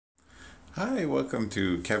Hi, welcome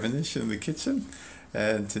to Kevinish in the kitchen,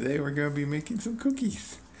 and today we're going to be making some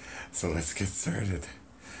cookies. So let's get started.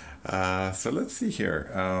 So let's see here.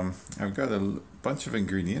 I've got a bunch of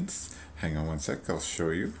ingredients. Hang on one sec, I'll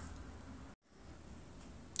show you.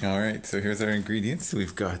 Alright, so here's our ingredients.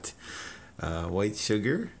 We've got white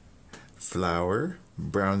sugar, flour,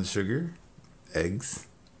 brown sugar, eggs,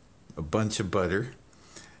 a bunch of butter,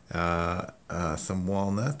 some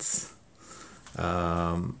walnuts,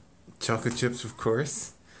 chocolate chips, of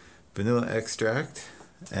course, vanilla extract,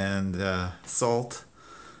 and salt,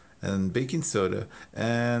 and baking soda.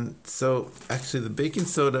 And so actually the baking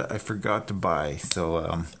soda I forgot to buy,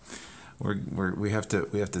 so we have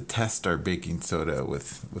to test our baking soda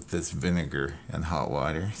with this vinegar and hot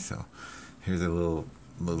water. So here's a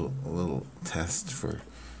little test for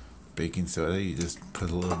baking soda. You just put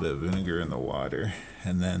a little bit of vinegar in the water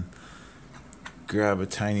and then grab a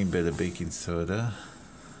tiny bit of baking soda,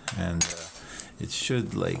 and it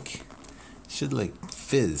should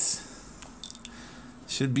fizz.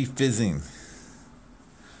 Should be fizzing.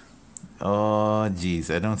 Oh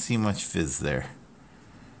geez, I don't see much fizz there.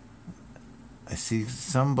 I see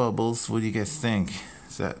some bubbles. What do you guys think?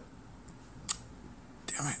 Is that...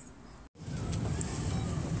 Damn it.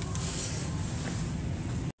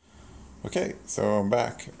 Okay, so I'm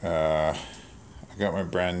back. I got my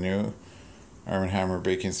brand new Arm & Hammer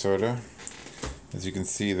baking soda. As you can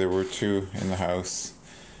see, there were two in the house.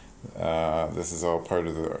 This is all part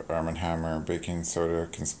of the Arm & Hammer baking soda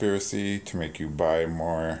conspiracy to make you buy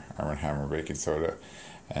more Arm & Hammer baking soda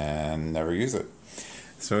and never use it.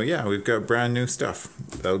 So yeah, we've got brand new stuff.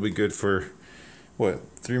 That'll be good for, what,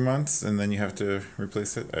 3 months, and then you have to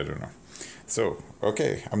replace it? I don't know. So,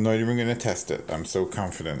 okay, I'm not even going to test it. I'm so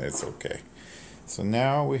confident it's okay. So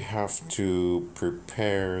now we have to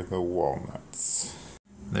prepare the walnuts.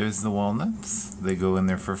 There's the walnuts. They go in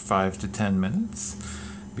there for 5 to 10 minutes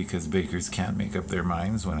because bakers can't make up their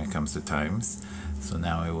minds when it comes to times. So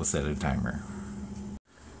now I will set a timer.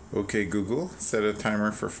 Okay, Google, set a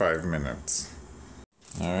timer for 5 minutes.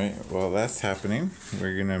 Alright, while that's happening,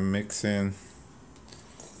 we're gonna mix in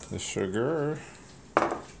the sugar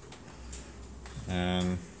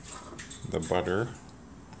and the butter.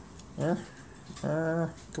 Come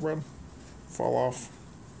on, fall off,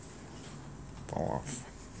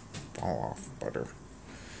 butter,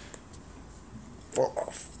 fall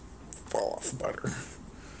off butter.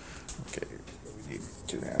 Okay, we need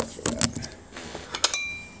 2 hands for that.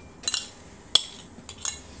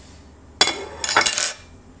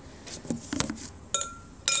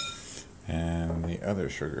 And the other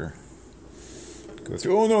sugar goes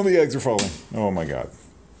through. Oh no, the eggs are falling. Oh my god.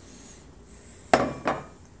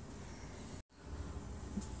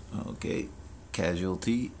 Okay,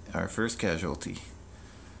 casualty, our first casualty.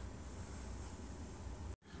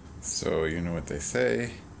 So you know what they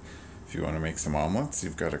say, if you want to make some omelets,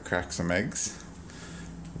 you've got to crack some eggs.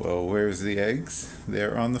 Well, where's the eggs?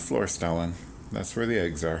 They're on the floor, Stalin. That's where the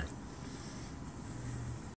eggs are.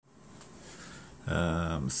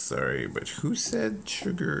 Sorry, but who said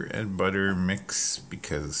sugar and butter mix?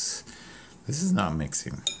 Because this is not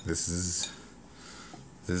mixing. This is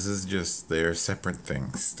just, they're separate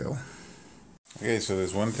things still. Okay, so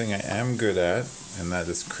there's one thing I am good at, and that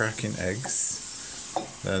is cracking eggs.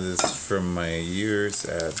 That is from my years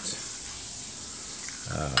at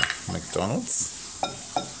McDonald's,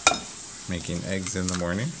 making eggs in the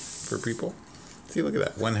morning for people. See, look at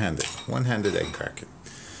that, one-handed egg cracking.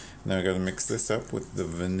 Now I gotta mix this up with the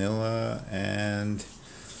vanilla and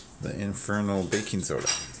the infernal baking soda.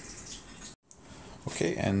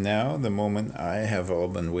 Okay, and now the moment I have all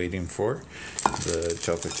been waiting for. The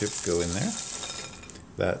chocolate chips go in there.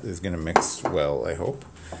 That is gonna mix well, I hope.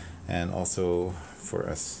 And also for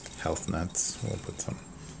us health nuts, we'll put some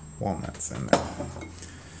walnuts in there.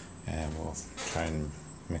 And we'll try and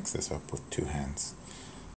mix this up with 2 hands.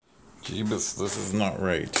 Jeebus, this is not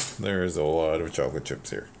right. There is a lot of chocolate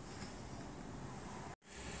chips here.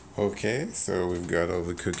 Okay, so we've got all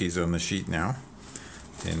the cookies on the sheet now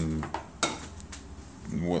in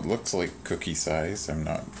what looks like cookie size. I'm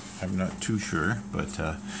not too sure, but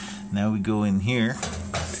now we go in here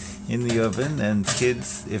in the oven. And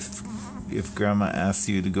kids, if grandma asks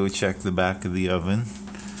you to go check the back of the oven,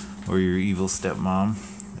 or your evil stepmom,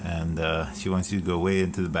 and she wants you to go way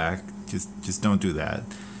into the back, just don't do that.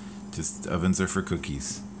 Just, ovens are for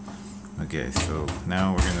cookies. Okay, so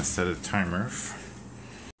now we're gonna set a timer.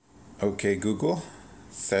 Okay, Google,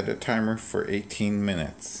 set a timer for 18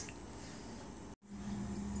 minutes.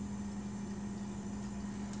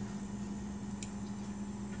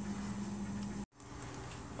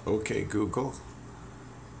 Okay, Google,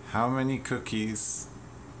 how many cookies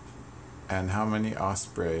And how many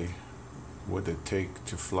osprey would it take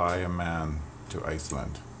to fly a man to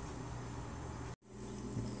Iceland?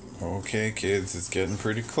 Okay, kids, it's getting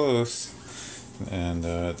pretty close. And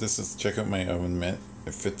this is, check out my oven mitt.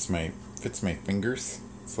 It fits my fingers.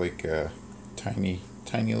 It's like a tiny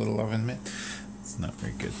little oven mitt. It's not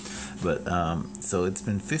very good. But so it's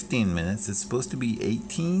been 15 minutes. It's supposed to be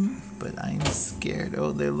 18, but I'm scared.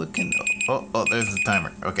 Oh, they're looking. Oh, there's the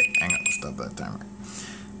timer. Okay, hang on. Stop that timer.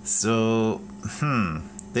 So,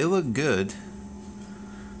 they look good,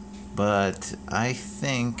 but I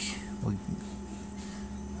think,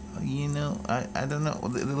 you know, I don't know.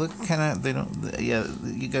 They look kind of. They don't. Yeah,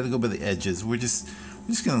 you got to go by the edges. We're just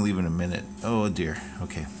gonna leave it a minute. Oh dear.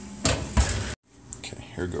 Okay. Okay,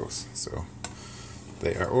 here goes. So.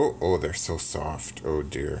 They are, oh, they're so soft. Oh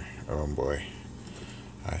dear. Oh boy.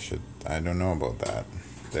 I don't know about that.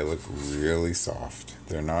 They look really soft.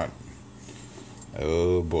 They're not,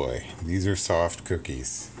 oh boy. These are soft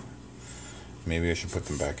cookies. Maybe I should put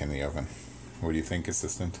them back in the oven. What do you think,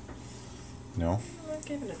 assistant? No? I'll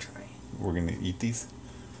give it a try. We're going to eat these?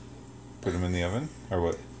 Put them in the oven? Or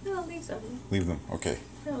what? No, leave them. Leave them, okay.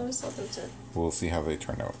 No, just let them sit. We'll see how they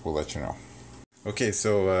turn out. We'll let you know. Okay,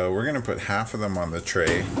 so we're gonna put half of them on the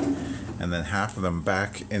tray, and then half of them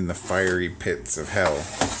back in the fiery pits of hell,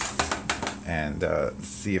 and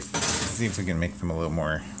see if we can make them a little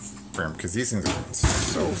more firm, because these things are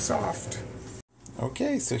so soft.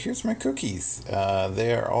 Okay, so here's my cookies.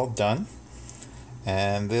 They are all done,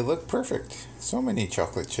 and they look perfect. So many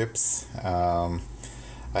chocolate chips. I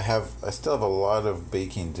still have a lot of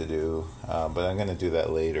baking to do, but I'm gonna do that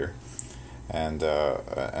later. And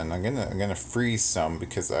I'm gonna freeze some,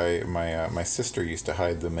 because my sister used to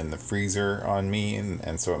hide them in the freezer on me,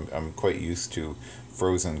 and so I'm quite used to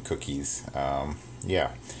frozen cookies.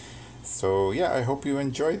 Yeah. So yeah, I hope you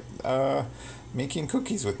enjoyed making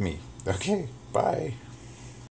cookies with me. Okay, bye.